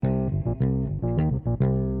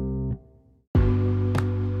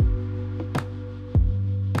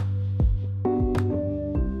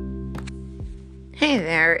Hey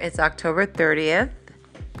there, it's October 30th.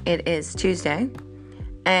 It is Tuesday,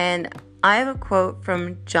 and I have a quote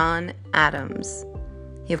from John Adams.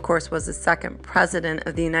 He, of course, was the second president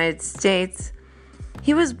of the United States.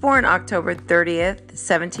 He was born October 30th,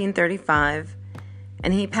 1735,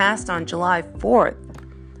 and he passed on July 4th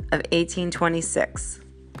of 1826.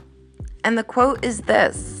 And the quote is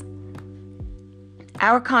this: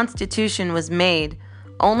 "Our Constitution was made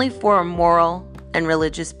only for a moral and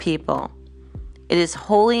religious people. It is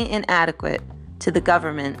wholly inadequate to the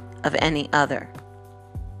government of any other."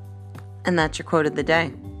 And that's your quote of the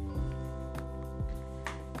day.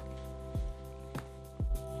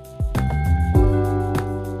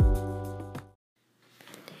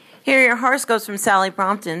 Here are your horoscopes from Sally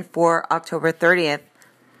Brompton for October 30th.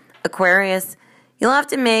 Aquarius, you'll have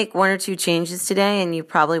to make one or two changes today, and you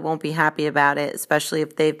probably won't be happy about it, especially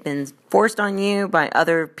if they've been forced on you by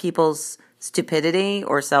other people's stupidity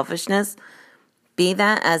or selfishness. Be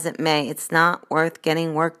that as it may, it's not worth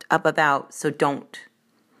getting worked up about, so don't.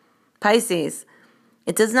 Pisces,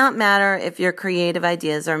 it does not matter if your creative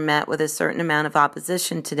ideas are met with a certain amount of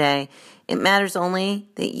opposition today. It matters only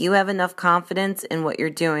that you have enough confidence in what you're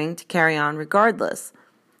doing to carry on regardless.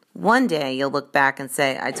 One day you'll look back and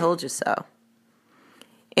say, "I told you so."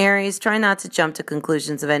 Aries, try not to jump to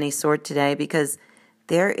conclusions of any sort today because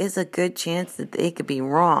there is a good chance that they could be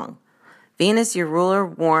wrong. Venus, your ruler,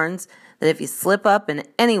 warns that if you slip up in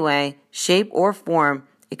any way, shape, or form,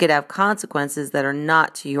 it could have consequences that are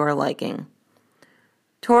not to your liking.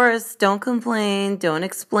 Taurus, don't complain, don't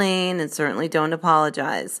explain, and certainly don't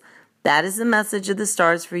apologize. That is the message of the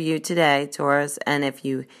stars for you today, Taurus, and if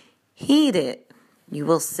you heed it, you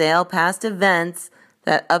will sail past events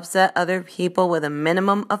that upset other people with a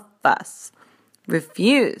minimum of fuss.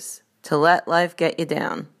 Refuse to let life get you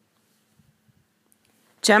down.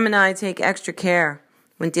 Gemini, take extra care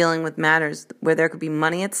when dealing with matters where there could be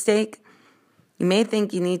money at stake. You may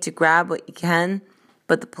think you need to grab what you can,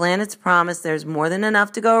 but the planets promise there's more than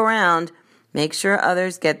enough to go around. Make sure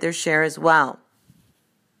others get their share as well.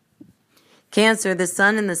 Cancer, the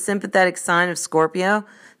sun in the sympathetic sign of Scorpio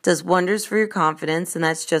does wonders for your confidence, and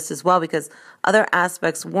that's just as well because other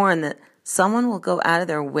aspects warn that someone will go out of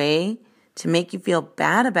their way to make you feel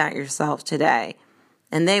bad about yourself today,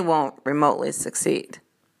 and they won't remotely succeed.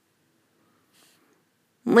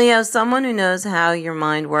 Leo, someone who knows how your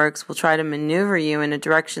mind works will try to maneuver you in a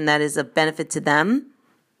direction that is of benefit to them,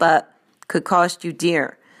 but could cost you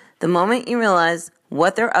dear. The moment you realize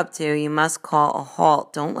what they're up to, you must call a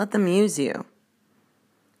halt. Don't let them use you.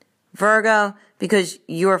 Virgo, because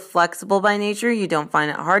you're flexible by nature, you don't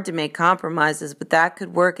find it hard to make compromises, but that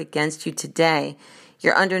could work against you today.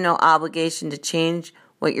 You're under no obligation to change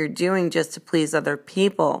what you're doing just to please other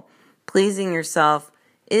people. Pleasing yourself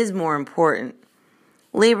is more important.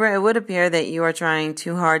 Libra, it would appear that you are trying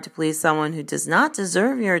too hard to please someone who does not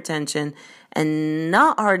deserve your attention and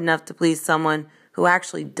not hard enough to please someone who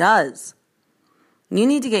actually does. You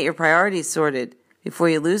need to get your priorities sorted before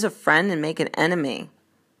you lose a friend and make an enemy.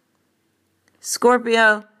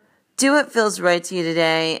 Scorpio, do what feels right to you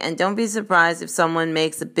today, and don't be surprised if someone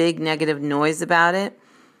makes a big negative noise about it.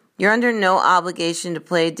 You're under no obligation to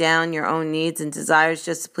play down your own needs and desires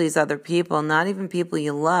just to please other people, not even people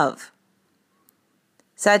you love.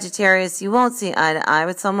 Sagittarius, you won't see eye to eye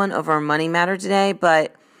with someone over a money matter today,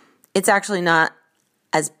 but it's actually not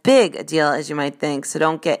as big a deal as you might think, so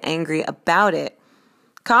don't get angry about it.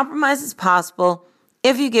 Compromise is possible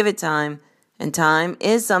if you give it time, and time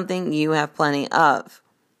is something you have plenty of.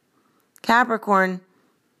 Capricorn,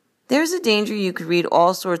 there's a danger you could read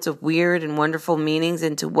all sorts of weird and wonderful meanings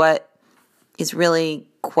into what is really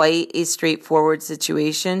quite a straightforward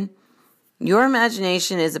situation. Your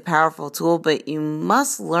imagination is a powerful tool, but you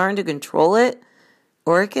must learn to control it,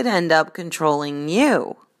 or it could end up controlling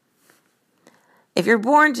you. If you're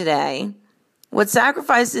born today, what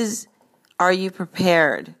sacrifices are you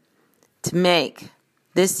prepared to make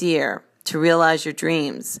this year to realize your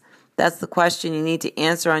dreams? That's the question you need to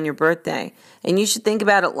answer on your birthday, and you should think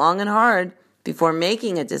about it long and hard before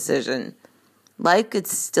making a decision. Life could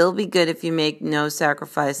still be good if you make no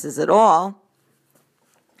sacrifices at all.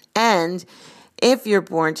 And if you're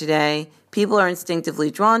born today, people are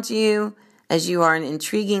instinctively drawn to you as you are an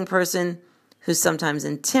intriguing person who's sometimes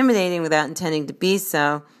intimidating without intending to be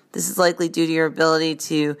so. This is likely due to your ability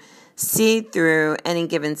to see through any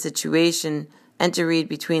given situation and to read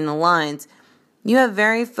between the lines. You have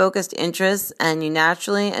very focused interests and you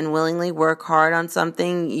naturally and willingly work hard on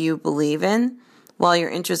something you believe in. While your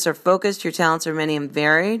interests are focused, your talents are many and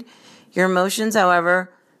varied. Your emotions,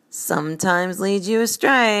 however, sometimes lead you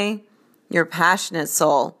astray. You're a passionate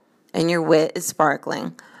soul, and your wit is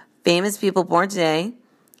sparkling. Famous people born today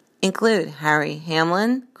include Harry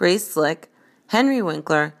Hamlin, Grace Slick, Henry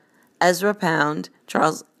Winkler, Ezra Pound,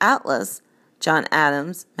 Charles Atlas, John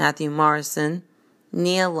Adams, Matthew Morrison,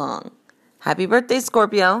 Nia Long. Happy birthday,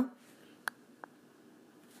 Scorpio.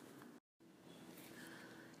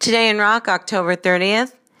 Today in rock, October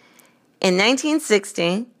 30th. In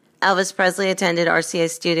 1960, Elvis Presley attended RCA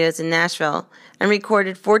Studios in Nashville and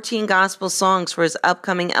recorded 14 gospel songs for his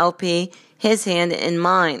upcoming LP, His Hand in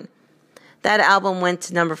Mine. That album went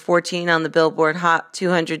to number 14 on the Billboard Hot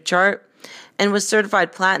 200 chart and was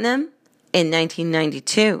certified platinum in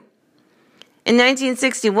 1992. In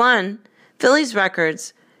 1961, Phillies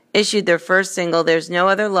Records issued their first single, There's No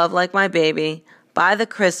Other Love Like My Baby, by the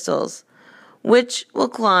Crystals, which will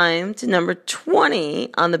climb to number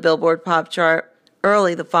 20 on the Billboard Pop chart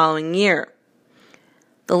early the following year.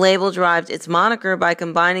 The label derived its moniker by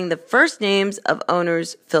combining the first names of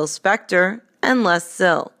owners Phil Spector and Les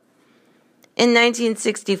Sill. In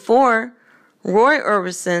 1964, Roy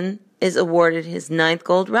Orbison is awarded his 9th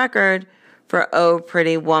gold record for Oh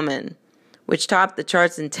Pretty Woman, which topped the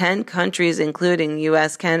charts in 10 countries including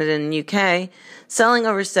US, Canada, and UK, selling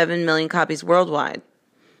over 7 million copies worldwide.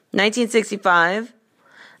 1965,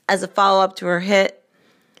 as a follow-up to her hit,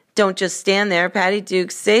 Don't Just Stand There, Patty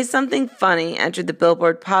Duke's Say Something Funny entered the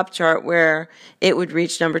Billboard Pop chart where it would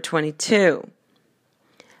reach number 22.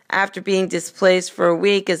 After being displaced for a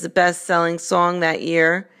week as the best-selling song that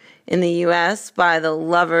year in the U.S. by the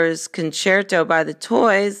Lovers' Concerto by the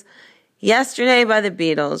Toys, Yesterday by the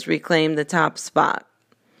Beatles reclaimed the top spot.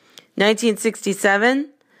 1967,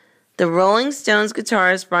 the Rolling Stones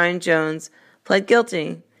guitarist Brian Jones pled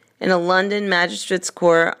guilty in a London magistrate's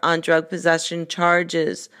court on drug possession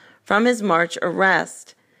charges from his March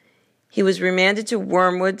arrest. He was remanded to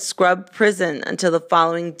Wormwood Scrub Prison until the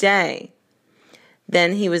following day.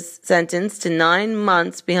 Then he was sentenced to 9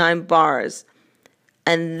 months behind bars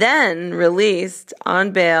and then released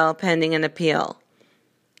on bail pending an appeal.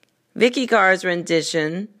 Vicky Carr's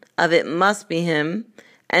rendition of It Must Be Him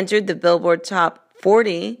entered the Billboard Top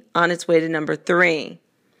 40 on its way to number 3.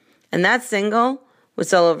 And that single would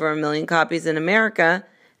sell over 1 million copies in America,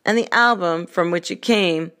 and the album from which it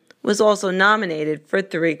came was also nominated for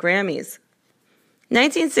 3 Grammys.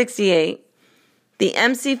 1968, the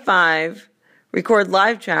MC5 record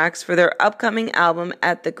live tracks for their upcoming album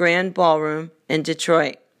at the Grand Ballroom in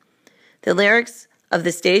Detroit. The lyrics of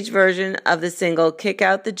the stage version of the single Kick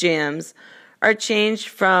Out the Jams are changed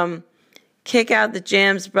from Kick Out the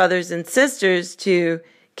Jams brothers and sisters to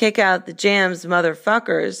Kick Out the Jams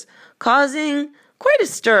motherfuckers, causing quite a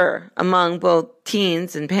stir among both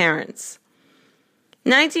teens and parents.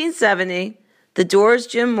 1970, The Doors'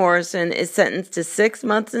 Jim Morrison is sentenced to 6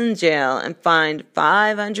 months in jail and fined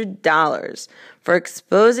 $500 for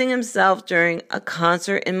exposing himself during a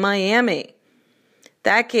concert in Miami.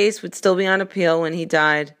 That case would still be on appeal when he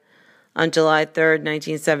died on July 3rd,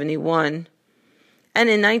 1971. And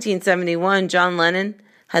in 1971, John Lennon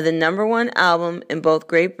had the number 1 album in both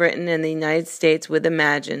Great Britain and the United States with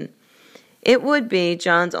Imagine. It would be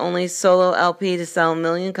John's only solo LP to sell 1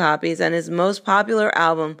 million copies and his most popular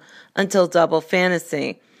album until Double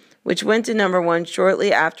Fantasy, which went to number 1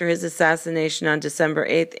 shortly after his assassination on December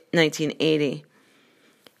 8, 1980.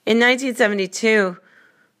 In 1972,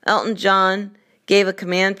 Elton John gave a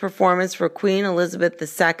command performance for Queen Elizabeth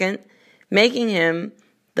II, making him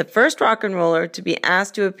the first rock and roller to be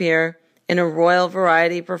asked to appear in a royal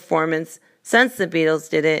variety performance since the Beatles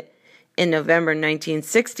did it in November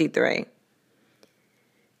 1963.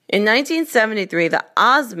 In 1973, the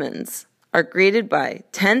Osmonds are greeted by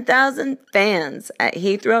 10,000 fans at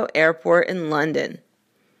Heathrow Airport in London.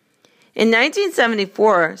 In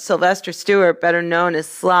 1974, Sylvester Stewart, better known as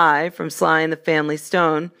Sly from Sly and the Family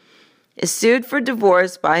Stone, is sued for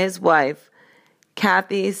divorce by his wife,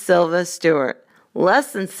 Kathy Silva Stewart,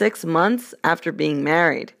 less than 6 months after being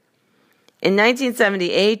married. In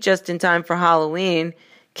 1978, just in time for Halloween,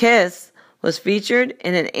 Kiss was featured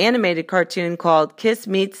in an animated cartoon called Kiss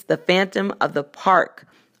Meets the Phantom of the Park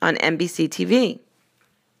on NBC TV.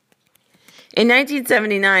 In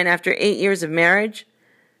 1979, after 8 years of marriage,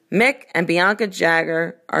 Mick and Bianca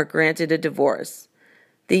Jagger are granted a divorce.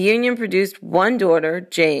 The union produced 1 daughter,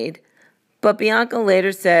 Jade, but Bianca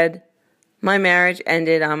later said, "My marriage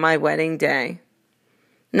ended on my wedding day."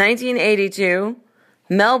 1982,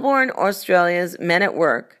 Melbourne, Australia's Men at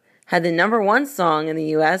Work had the number 1 song in the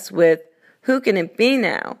U.S. with Who Can It Be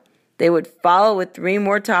Now? They would follow with 3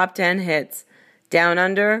 more top 10 hits, Down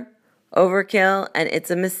Under, Overkill, and It's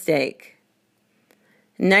a Mistake.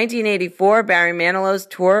 In 1984, Barry Manilow's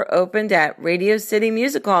tour opened at Radio City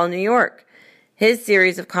Music Hall in New York. His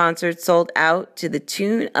series of concerts sold out to the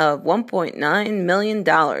tune of $1.9 million,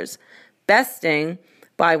 besting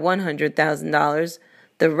by $100,000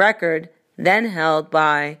 the record then held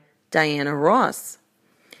by Diana Ross.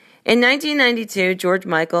 In 1992, George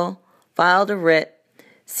Michael filed a writ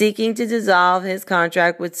seeking to dissolve his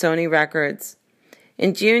contract with Sony Records.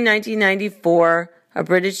 In June 1994, a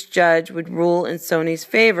British judge would rule in Sony's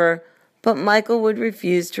favor, but Michael would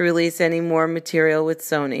refuse to release any more material with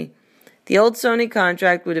Sony. The old Sony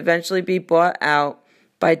contract would eventually be bought out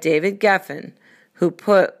by David Geffen, who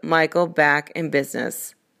put Michael back in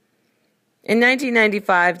business. In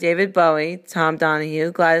 1995, David Bowie, Tom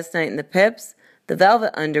Donahue, Gladys Knight and the Pips, The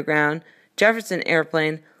Velvet Underground, Jefferson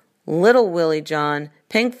Airplane, Little Willie John,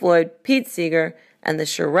 Pink Floyd, Pete Seeger, and the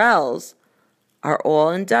Shirelles are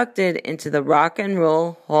all inducted into the Rock and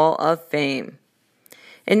Roll Hall of Fame.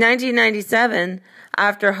 In 1997,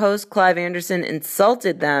 after host Clive Anderson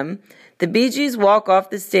insulted them, the Bee Gees walk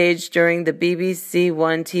off the stage during the BBC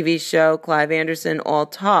One TV show Clive Anderson All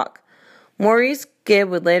Talk. Maurice Gibb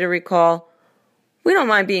would later recall, "We don't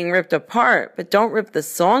mind being ripped apart, but don't rip the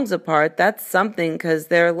songs apart. That's something because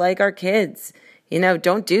they're like our kids.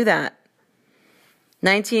 Don't do that."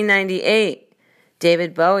 1998,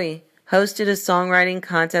 David Bowie hosted a songwriting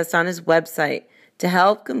contest on his website to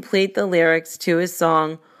help complete the lyrics to his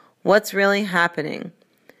song, What's Really Happening.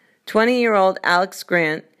 20-year-old Alex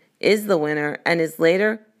Grant is the winner and is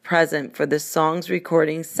later present for the song's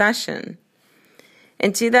recording session.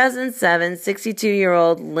 In 2007,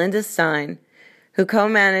 62-year-old Linda Stein, who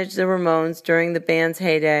co-managed the Ramones during the band's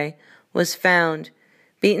heyday, was found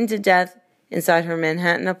beaten to death inside her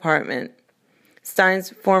Manhattan apartment.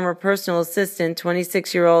 Stein's former personal assistant,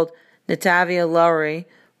 26-year-old Natavia Lowry,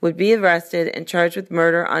 would be arrested and charged with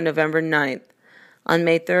murder on November 9th. On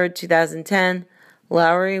May 3rd, 2010,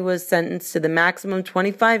 Lowry was sentenced to the maximum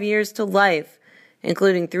 25 years to life,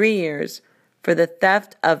 including 3 years, for the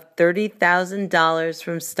theft of $30,000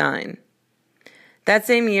 from Stein. That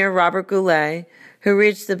same year, Robert Goulet, who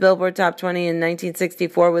reached the Billboard Top 20 in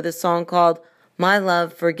 1964 with a song called My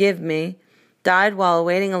Love, Forgive Me, died while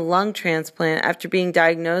awaiting a lung transplant after being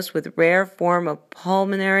diagnosed with a rare form of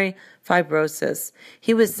pulmonary fibrosis.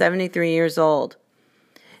 He was 73 years old.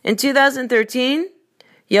 In 2013,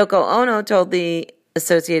 Yoko Ono told the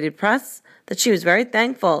Associated Press that she was very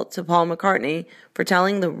thankful to Paul McCartney for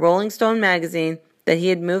telling the Rolling Stone magazine that he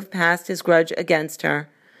had moved past his grudge against her.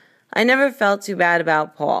 "I never felt too bad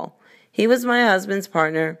about Paul. He was my husband's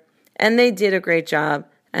partner, and they did a great job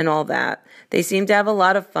and all that. They seemed to have a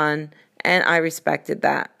lot of fun, and I respected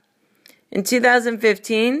that." In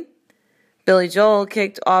 2015, Billy Joel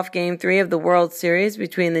kicked off Game 3 of the World Series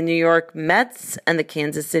between the New York Mets and the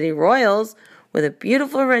Kansas City Royals with a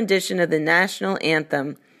beautiful rendition of the national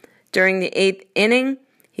anthem. During the 8th inning,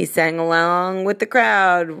 he sang along with the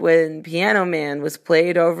crowd when Piano Man was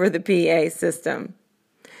played over the PA system.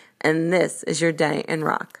 And this is your day in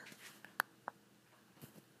rock.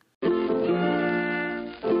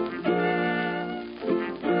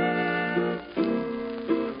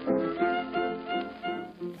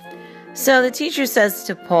 So the teacher says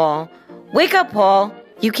to Paul, "Wake up, Paul.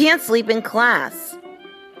 You can't sleep in class."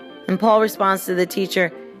 And Paul responds to the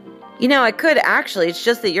teacher, "I could actually. It's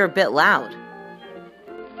just that you're a bit loud."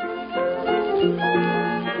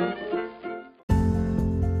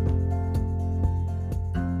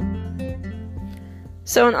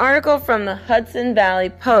 So an article from the Hudson Valley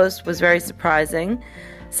Post was very surprising.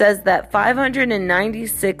 Says that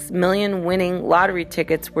 596 million winning lottery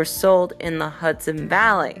tickets were sold in the Hudson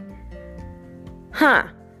Valley.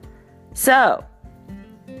 So,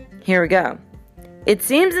 here we go. It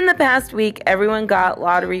seems in the past week everyone got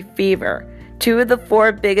lottery fever. 2 of the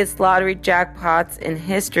 4 biggest lottery jackpots in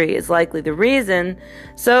history is likely the reason.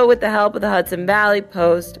 So with the help of the Hudson Valley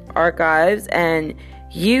Post archives and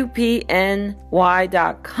UPNY.com,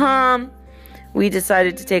 we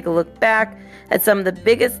decided to take a look back at some of the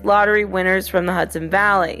biggest lottery winners from the Hudson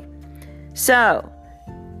Valley. So,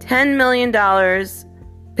 $10 million,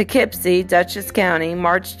 Poughkeepsie, Dutchess County,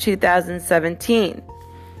 March 2017.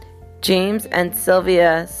 James and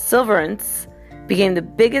Sylvia Silverance became the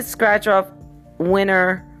biggest scratch-off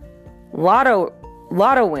winner, lotto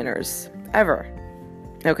winners ever.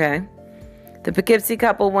 Okay. The Poughkeepsie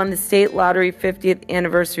couple won the state lottery 50th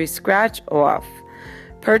anniversary scratch-off,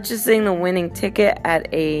 purchasing the winning ticket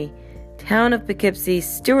at a town of Poughkeepsie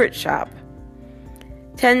Stewart shop.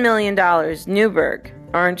 $10 million, Newburgh,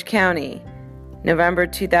 Orange County, November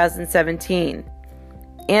 2017.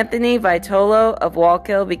 Anthony Vitolo of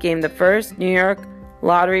Wallkill became the first New York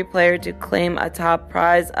lottery player to claim a top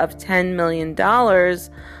prize of $10 million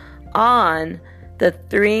on the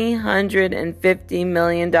 $350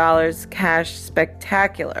 million cash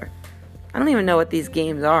spectacular. I don't even know what these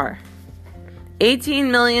games are.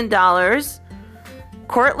 $18 million,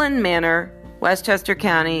 Cortlandt Manor, Westchester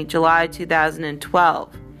County, July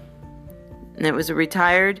 2012. And it was a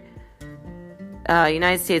retired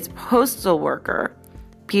United States postal worker,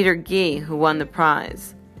 Peter Gee, who won the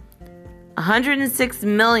prize. $106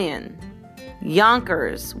 million,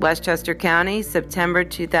 Yonkers, Westchester County, September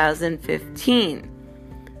 2015.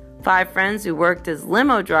 5 friends who worked as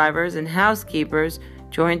limo drivers and housekeepers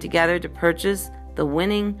joined together to purchase the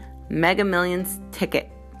winning Mega Millions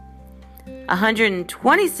ticket.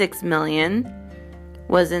 $126 million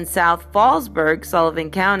was in South Fallsburg,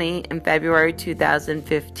 Sullivan County in February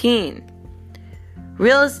 2015.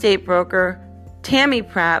 Real estate broker Tammy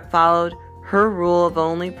Pratt followed her rule of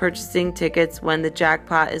only purchasing tickets when the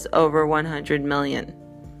jackpot is over $100 million.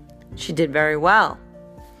 She did very well.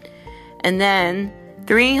 And then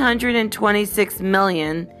 $326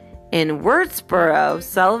 million in Wurtsboro,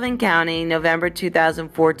 Sullivan County, November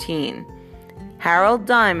 2014. Harold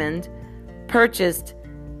Diamond purchased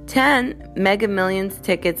 10 Mega Millions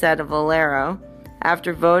tickets at a Valero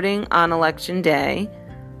after voting on Election Day,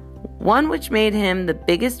 one which made him the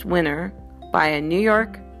biggest winner by a New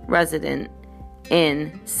York resident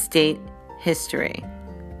in state history.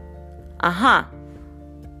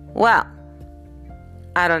 Well,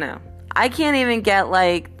 I don't know. I can't even get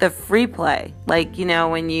like the free play. Like, you know,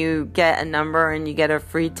 when you get a number and you get a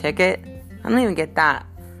free ticket. I don't even get that.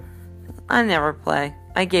 I never play.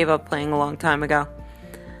 I gave up playing a long time ago.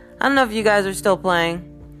 I don't know if you guys are still playing.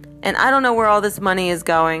 And I don't know where all this money is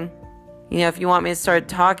going. You know, if you want me to start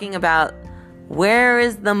talking about where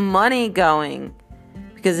is the money going?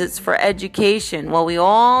 Because it's for education. Well, we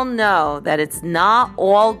all know that it's not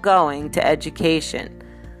all going to education.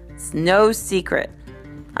 It's no secret.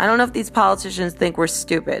 I don't know if these politicians think we're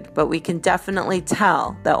stupid, but we can definitely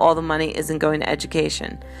tell that all the money isn't going to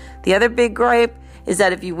education. The other big gripe is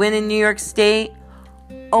that if you win in New York State,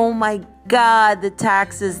 oh my God, the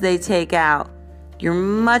taxes they take out. You're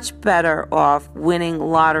much better off winning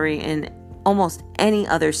lottery in almost any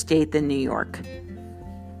other state than New York.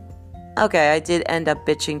 Okay, I did end up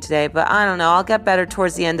bitching today, but I don't know. I'll get better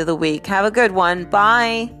towards the end of the week. Have a good one.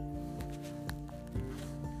 Bye.